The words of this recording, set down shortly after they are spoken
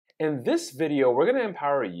In this video, we're going to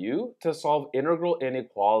empower you to solve integral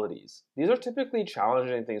inequalities. These are typically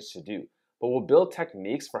challenging things to do, but we'll build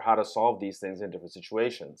techniques for how to solve these things in different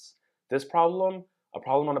situations. This problem, a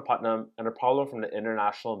problem on a Putnam, and a problem from the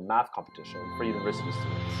International Math Competition for university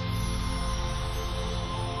students.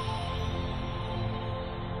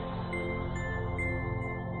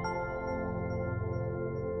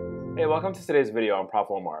 Hey, welcome to today's video on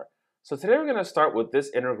Prof. Omar. So today we're going to start with this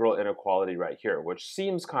integral inequality right here, which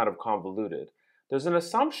seems kind of convoluted. There's an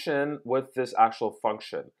assumption with this actual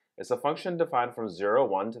function. It's a function defined from 0,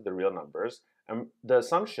 1 to the real numbers, and the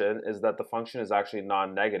assumption is that the function is actually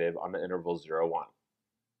non-negative on the interval 0, 1.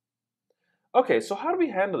 Okay, so how do we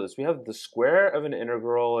handle this? We have the square of an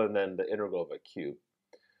integral and then the integral of a cube.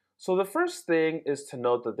 So the first thing is to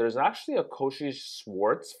note that there's actually a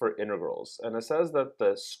Cauchy-Schwarz for integrals, and it says that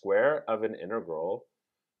the square of an integral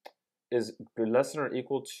is less than or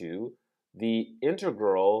equal to the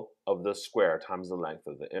integral of the square times the length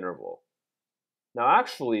of the interval. Now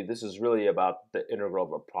actually this is really about the integral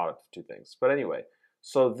of a product of two things. But anyway,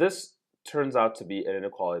 so this turns out to be an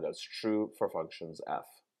inequality that's true for functions f.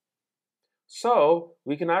 So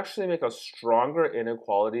we can actually make a stronger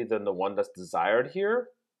inequality than the one that's desired here.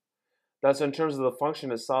 That's in terms of the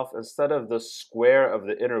function itself instead of the square of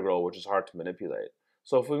the integral, which is hard to manipulate.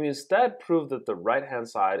 So if we instead prove that the right-hand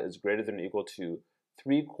side is greater than or equal to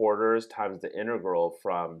 3/4 times the integral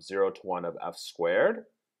from 0 to 1 of f squared,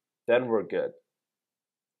 then we're good.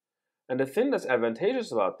 And the thing that's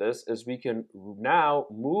advantageous about this is we can now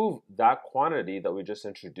move that quantity that we just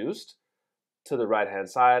introduced to the right-hand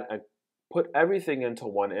side and put everything into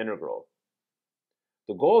one integral.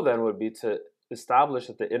 The goal then would be to establish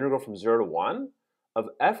that the integral from 0 to 1 of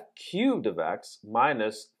f cubed of x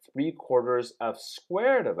minus 3/4 f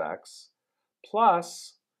squared of x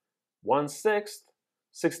plus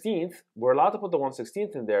 1/16. We're allowed to put the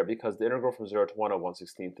 1/16 in there because the integral from 0 to 1 of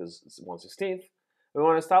 1/16 is 1/16. We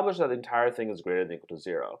want to establish that the entire thing is greater than or equal to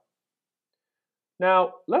 0.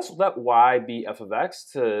 Now, let's let y be f of x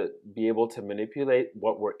to be able to manipulate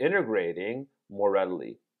what we're integrating more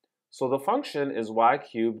readily. So the function is y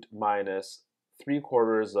cubed minus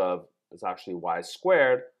 3/4 of, it's actually y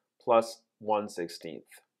squared, plus 1/16.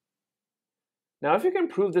 Now, if you can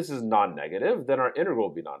prove this is non-negative, then our integral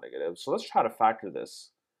will be non-negative. So let's try to factor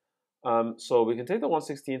this. So we can take the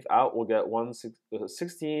 1/16 out. We'll get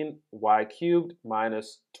 16 y cubed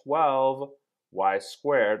minus 12 y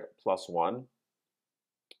squared plus 1.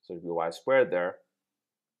 So it'll be y squared there.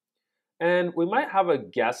 And we might have a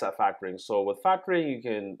guess at factoring. So with factoring, you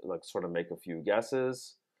can sort of make a few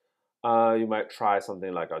guesses. You might try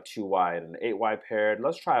something like a 2y and an 8y paired.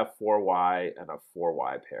 Let's try a 4y and a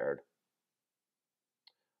 4y paired.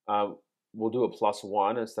 We'll do a plus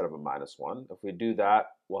 1 instead of a minus 1. If we do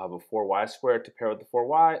that, we'll have a 4y squared to pair with the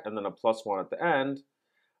 4y, and then a plus 1 at the end.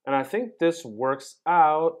 And I think this works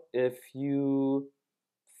out if you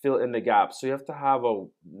fill in the gap. So you have to have a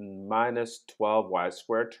minus 12y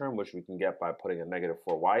squared term, which we can get by putting a negative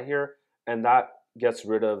 4y here, and that gets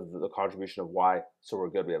rid of the contribution of y, so we're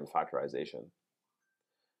good, we have a factorization.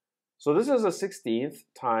 So this is a 16th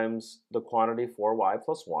times the quantity 4y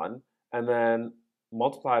plus 1, and then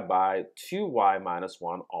multiplied by 2y minus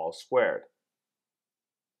 1 all squared.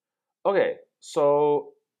 Okay,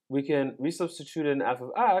 so we can resubstitute in f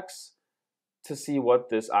of x to see what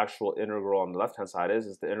this actual integral on the left-hand side is.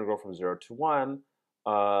 It's the integral from 0 to 1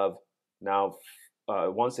 of now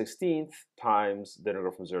 1/16 times the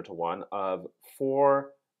integral from 0 to 1 of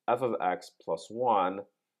 4 f of x plus 1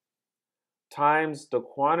 times the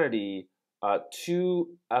quantity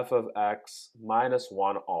 2 f of x minus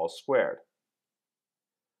 1 all squared.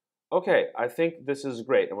 Okay, I think this is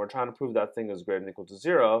great, and we're trying to prove that thing is greater than or equal to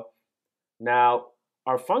 0. Now,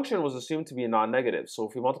 our function was assumed to be non-negative, so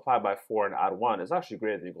if we multiply by 4 and add 1, it's actually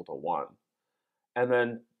greater than or equal to 1. And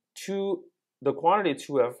then the quantity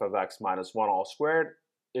 2f of x minus 1 all squared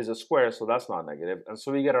is a square, so that's non-negative, and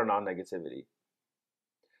so we get our non-negativity.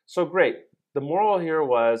 So great. The moral here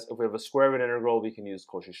was if we have a square of an integral, we can use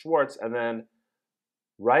Cauchy-Schwarz, and then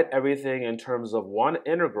write everything in terms of one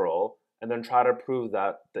integral, and then try to prove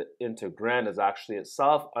that the integrand is actually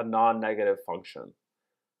itself a non-negative function.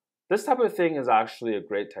 This type of thing is actually a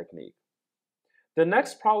great technique. The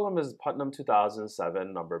next problem is Putnam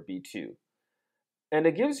 2007, number B2. And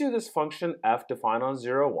it gives you this function f defined on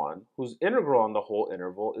 0, 1, whose integral on the whole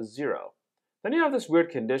interval is 0. Then you have this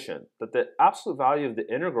weird condition that the absolute value of the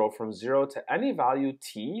integral from 0 to any value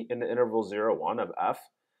t in the interval 0, 1 of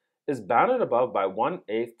f is bounded above by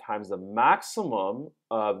 1/8 times the maximum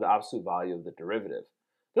of the absolute value of the derivative.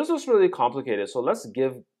 This was really complicated, so let's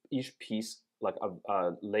give each piece like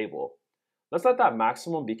a label. let's let that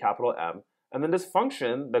maximum be capital M, and then this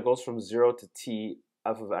function that goes from 0 to t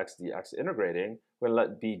f of x dx integrating, we're going to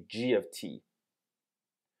let it be g of t.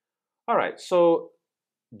 All right, so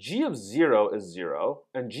g of 0 is 0,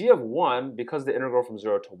 and g of 1, because the integral from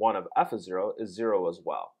 0 to 1 of f is 0 as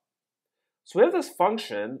well. So we have this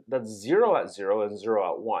function that's 0 at 0 and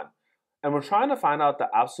 0 at 1, and we're trying to find out the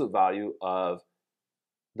absolute value of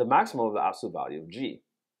the maximum of the absolute value of g.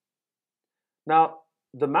 Now,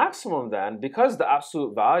 the maximum then, because the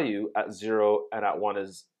absolute value at 0 and at 1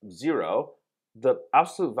 is 0, the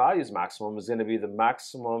absolute value's maximum is going to be the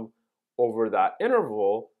maximum over that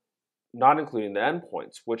interval, not including the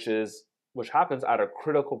endpoints, which happens at a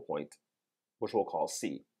critical point, which we'll call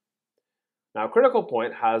C. Now, a critical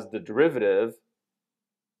point has the derivative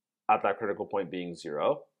at that critical point being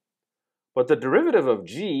 0, but the derivative of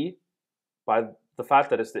g, by the fact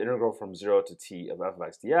that it's the integral from 0 to t of f of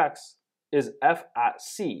x dx, is f at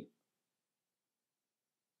c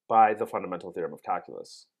by the fundamental theorem of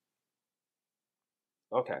calculus.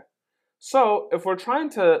 Okay, so if we're trying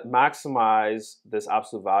to maximize this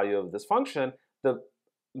absolute value of this function, the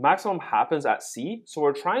maximum happens at c, so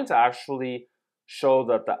we're trying to actually show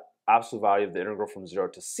that the absolute value of the integral from 0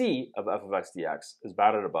 to c of f of x dx is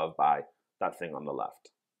bounded above by that thing on the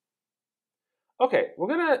left. Okay, we're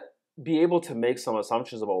going to be able to make some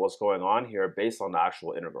assumptions about what's going on here based on the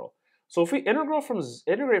actual integral. So if we integrate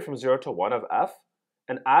from 0 to 1 of f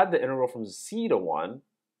and add the integral from c to 1,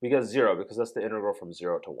 we get 0 because that's the integral from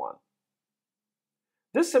 0 to 1.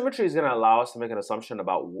 This symmetry is going to allow us to make an assumption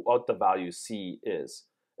about what the value c is.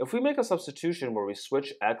 If we make a substitution where we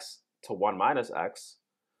switch x to 1 minus x,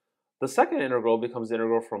 the second integral becomes the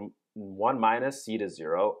integral from 1 minus c to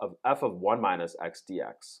 0 of f of 1 minus x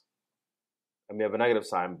dx. And we have a negative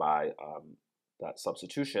sign by that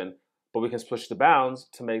substitution, but we can switch the bounds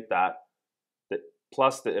to make that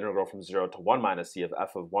plus the integral from 0 to 1 minus c of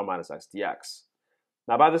f of 1 minus x dx.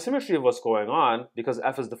 Now, by the symmetry of what's going on, because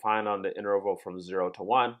f is defined on the interval from 0 to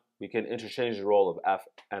 1, we can interchange the role of f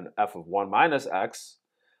and f of 1 minus x.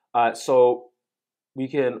 So we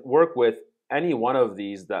can work with any one of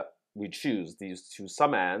these that we choose, these two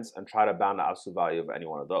summands, and try to bound the absolute value of any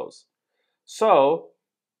one of those. So,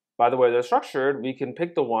 by the way they're structured, we can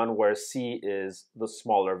pick the one where c is the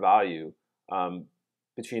smaller value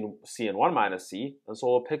between c and 1 minus c, and so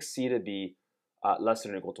we'll pick c to be less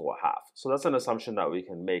than or equal to a half. So that's an assumption that we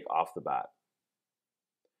can make off the bat.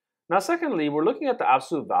 Now, secondly, we're looking at the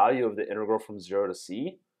absolute value of the integral from 0 to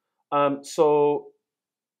c. So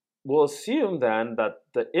we'll assume then that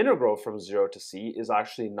the integral from 0 to c is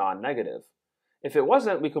actually non-negative. If it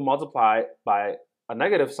wasn't, we could multiply by a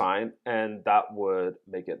negative sign, and that would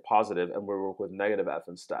make it positive, and we'll work with negative f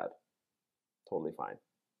instead. Totally fine.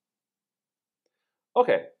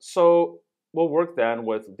 Okay, so we'll work then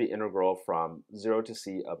with the integral from 0 to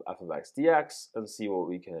c of f of x dx and see what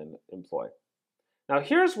we can employ. Now,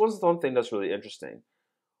 here's one thing that's really interesting.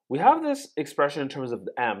 We have this expression in terms of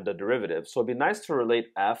m, the derivative, so it'd be nice to relate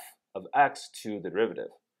f of x to the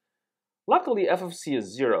derivative. Luckily, f of c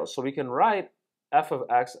is 0, so we can write f of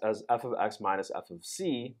x as f of x minus f of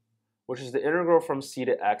c, which is the integral from c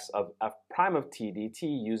to x of f prime of t dt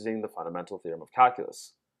using the fundamental theorem of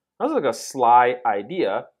calculus. That's like a sly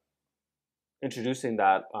idea, introducing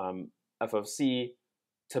that f of c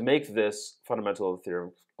to make this fundamental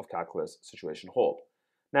theorem of calculus situation hold.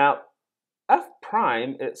 Now, f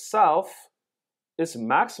prime itself, its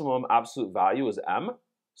maximum absolute value is m,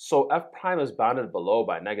 so f prime is bounded below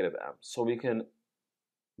by negative m. So we can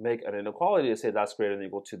make an inequality to say that's greater than or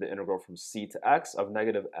equal to the integral from c to x of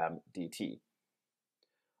negative m dt.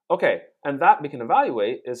 Okay, and that we can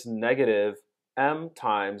evaluate is negative m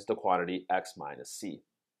times the quantity x minus c.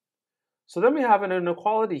 So then we have an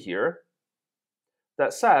inequality here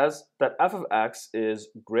that says that f of x is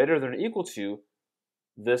greater than or equal to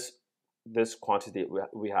this quantity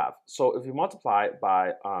we have. So if we multiply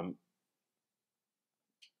by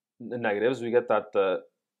the negatives, we get that the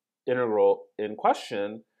integral in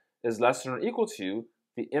question is less than or equal to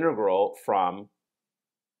the integral from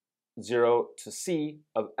 0 to c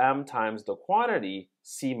of m times the quantity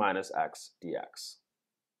c minus x dx.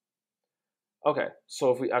 Okay,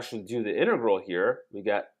 so if we actually do the integral here, we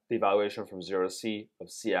get the evaluation from 0 to c of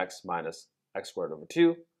cx minus x squared over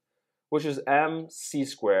 2, which is m c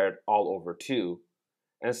squared all over 2.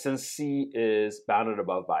 And since c is bounded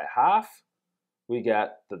above by half, we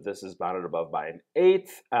get that this is bounded above by an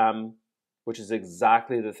eighth m, which is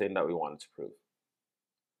exactly the thing that we wanted to prove.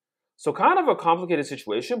 So kind of a complicated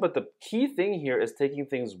situation, but the key thing here is taking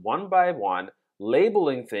things one by one,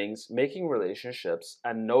 labeling things, making relationships,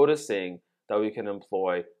 and noticing that we can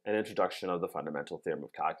employ an introduction of the fundamental theorem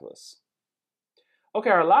of calculus. Okay,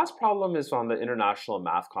 our last problem is on the International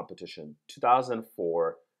Math Competition,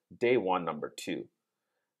 2004, day 1, number 2.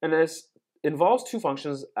 And it involves two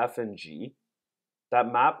functions, f and g, that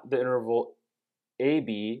map the interval ab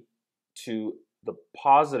to the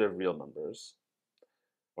positive real numbers,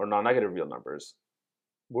 or non-negative real numbers.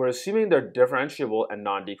 We're assuming they're differentiable and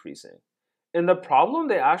non-decreasing. In the problem,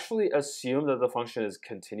 they actually assume that the function is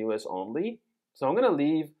continuous only. So I'm going to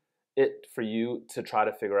leave it for you to try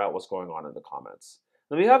to figure out what's going on in the comments.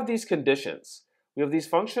 Then we have these conditions. We have these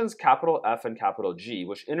functions, capital F and capital G,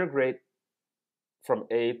 which integrate from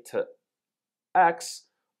a to x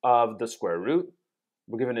of the square root.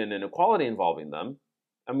 We're given an inequality involving them.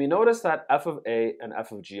 And we notice that f of a and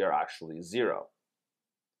f of g are actually 0.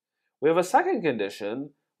 We have a second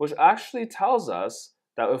condition, which actually tells us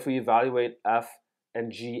that if we evaluate f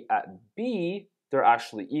and g at b, they're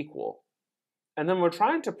actually equal. And then we're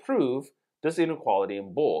trying to prove this inequality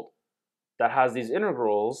in bold that has these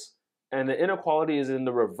integrals, and the inequality is in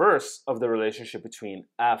the reverse of the relationship between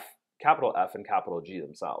capital F and capital G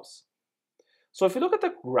themselves. So if you look at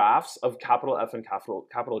the graphs of capital F and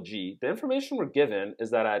capital G, the information we're given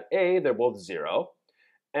is that at A, they're both 0,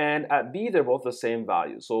 and at B, they're both the same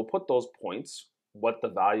value. So we'll put those points, what the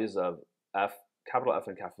values of capital F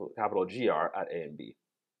and capital G are at A and B.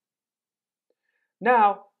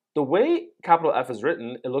 Now, the way capital F is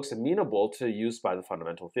written, it looks amenable to use by the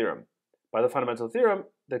fundamental theorem. By the fundamental theorem,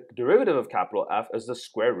 the derivative of capital F is the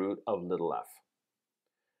square root of little f.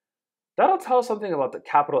 That'll tell us something about the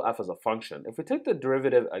capital F as a function. If we take the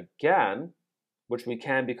derivative again, which we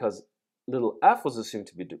can because little f was assumed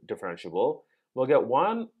to be differentiable, we'll get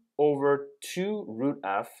 1 over 2 root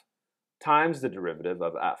f times the derivative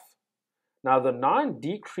of f. Now the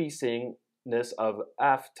non-decreasingness of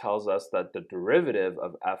f tells us that the derivative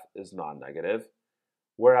of f is non-negative,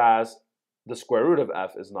 whereas the square root of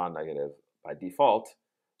f is non-negative by default.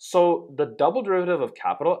 So the double derivative of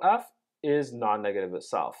capital F is non-negative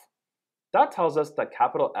itself. That tells us that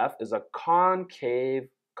capital F is a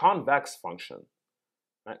convex function,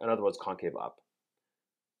 right? In other words, concave up.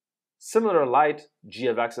 Similar light, g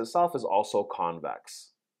of x itself is also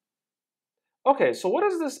convex. Okay, so what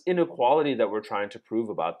is this inequality that we're trying to prove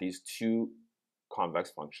about these two convex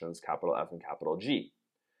functions, capital F and capital G?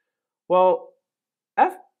 Well,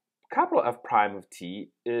 capital F prime of t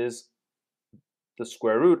is the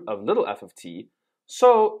square root of little f of t,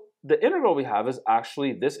 so the integral we have is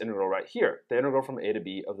actually this integral right here, the integral from a to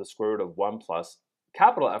b of the square root of 1 plus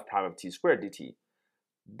capital F prime of t squared dt.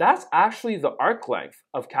 That's actually the arc length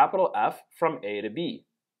of capital F from a to b.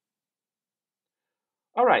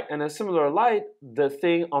 All right, and in a similar light, the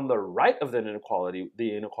thing on the right of the inequality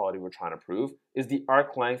we're trying to prove, is the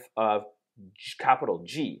arc length of capital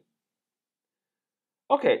G.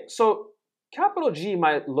 Okay, so capital G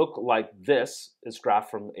might look like this, is graphed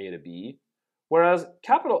from a to b, whereas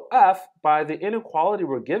capital F, by the inequality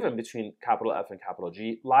we're given between capital F and capital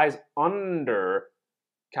G, lies under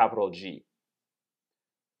capital G.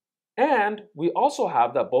 And we also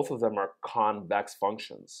have that both of them are convex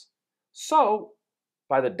functions. So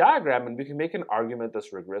by the diagram, and we can make an argument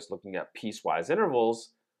that's rigorous looking at piecewise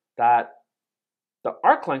intervals, that the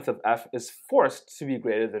arc length of f is forced to be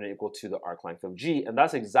greater than or equal to the arc length of g, and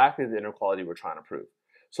that's exactly the inequality we're trying to prove.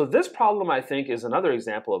 So this problem, I think, is another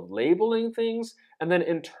example of labeling things and then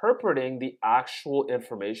interpreting the actual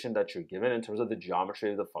information that you're given in terms of the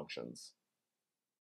geometry of the functions.